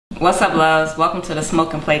What's up, loves? Welcome to the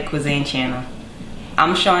Smoke and Play Cuisine channel.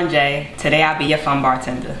 I'm Sean J. Today I'll be your fun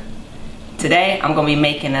bartender. Today I'm going to be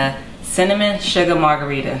making a cinnamon sugar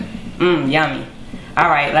margarita. Yummy.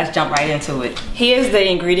 Alright, let's jump right into it. Here's the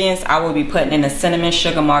ingredients I will be putting in the cinnamon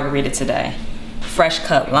sugar margarita today. Fresh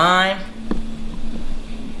cut lime,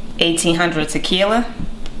 1800 tequila.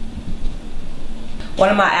 One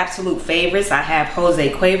of my absolute favorites, I have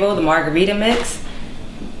Jose Cuervo, the margarita mix.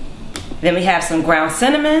 Then we have some ground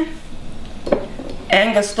cinnamon,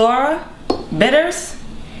 Angostura bitters,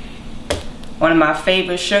 one of my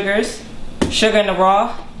favorite sugars, sugar in the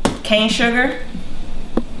raw, cane sugar.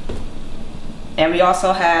 And we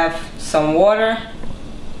also have some water,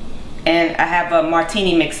 and I have a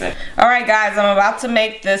Martini mixer. Alright guys, I'm about to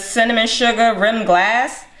make the cinnamon sugar rim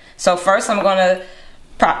glass. So first I'm going to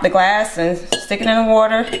prop the glass and stick it in the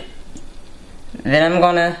water. Then I'm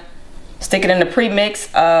going to stick it in the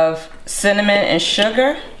premix of cinnamon and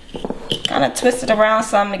sugar. Kind of twist it around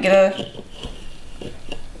some to get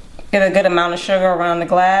a good amount of sugar around the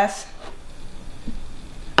glass.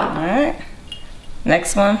 Alright.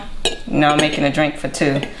 Next one. You know, I'm making a drink for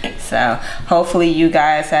two. So hopefully you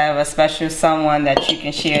guys have a special someone that you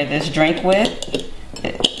can share this drink with.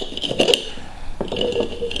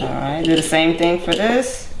 Alright, do the same thing for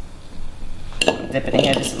this. Dip it in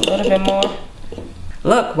here just a little bit more.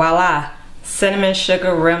 Look, voila, cinnamon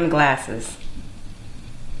sugar rim glasses.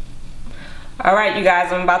 Alright you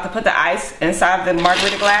guys, I'm about to put the ice inside the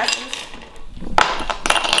margarita glasses.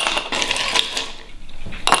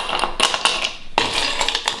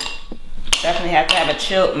 Definitely have to have a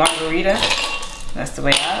chilled margarita. That's the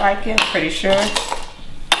way I like it, I'm pretty sure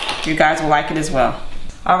you guys will like it as well.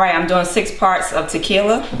 Alright, I'm doing 6 parts of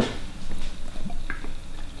tequila.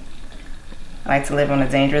 I like to live on the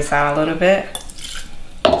dangerous side a little bit.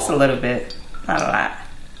 Just a little bit, not a lot.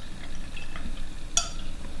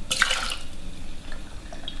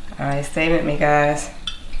 Alright, stay with me guys.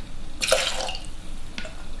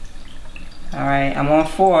 Alright, I'm on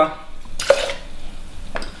 4.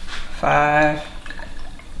 5.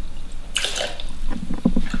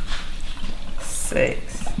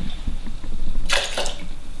 6.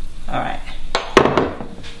 Alright.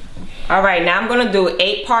 Alright, now I'm going to do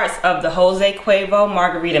 8 parts of the Jose Cuervo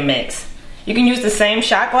Margarita mix. You can use the same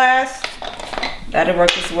shot glass. That'll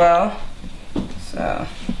work as well. So.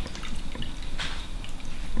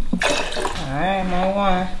 Alright, I'm on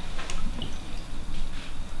 1.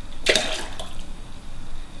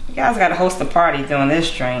 You guys gotta host a party doing this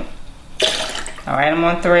drink. Alright, I'm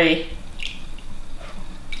on 3.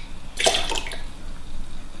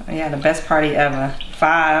 Oh yeah, the best party ever.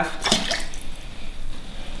 5.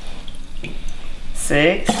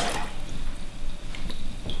 6.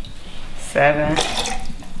 7.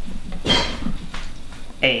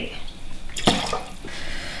 8.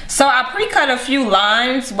 So I pre-cut a few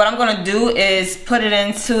limes. What I'm gonna do is put it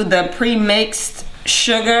into the pre-mixed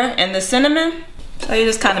sugar and the cinnamon. So you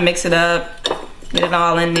just kind of mix it up, get it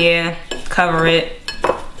all in there, cover it,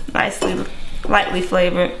 nicely, lightly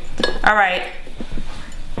flavored. Alright,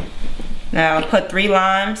 now I'll put 3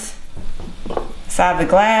 limes inside the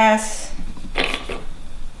glass.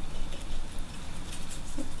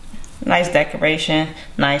 Nice decoration,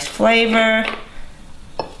 nice flavor.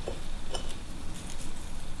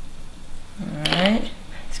 Alright,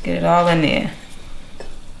 let's get it all in there.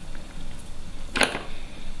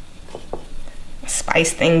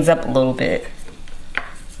 Spice things up a little bit.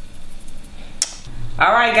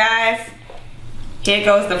 Alright guys, here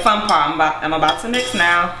goes the fun part. I'm about to mix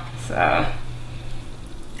now. So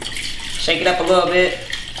shake it up a little bit,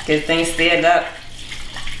 get things stirred up.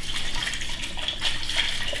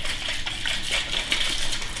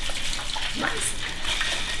 Nice.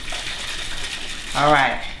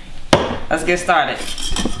 Alright, let's get started.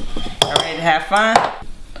 Y'all ready to have fun?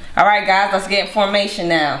 Alright guys, let's get in formation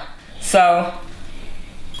now. So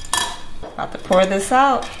about to pour this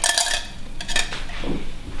out.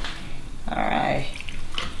 Alright.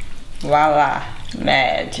 Voila.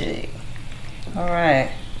 Magic.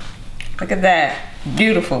 Alright. Look at that.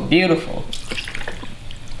 Beautiful, beautiful.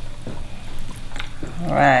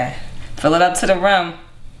 Alright. Fill it up to the rim.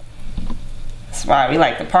 That's why we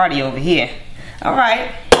like to party over here.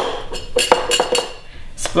 Alright.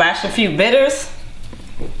 Splash a few bitters.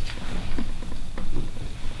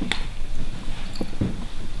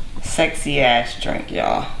 Sexy ass drink,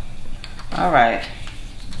 y'all. Alright.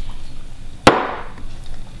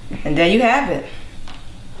 And there you have it.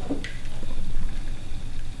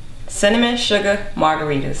 Cinnamon sugar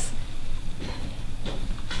margaritas.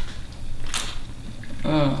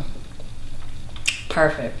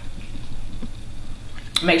 Perfect.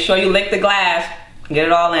 Make sure you lick the glass. Get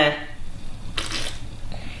it all in.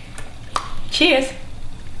 Cheers.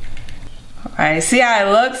 Alright, see how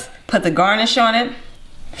it looks? Put the garnish on it.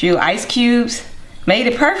 A few ice cubes. Made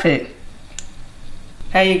it perfect.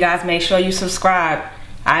 Hey you guys, make sure you subscribe.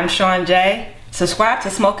 I'm Sean J. Subscribe to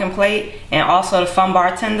Smoking Plate and also the Fun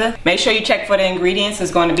Bartender. Make sure you check for the ingredients.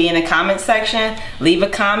 It's going to be in the comment section. Leave a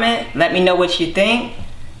comment. Let me know what you think.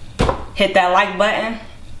 Hit that like button.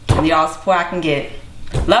 And y'all support I can get.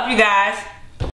 Love you guys.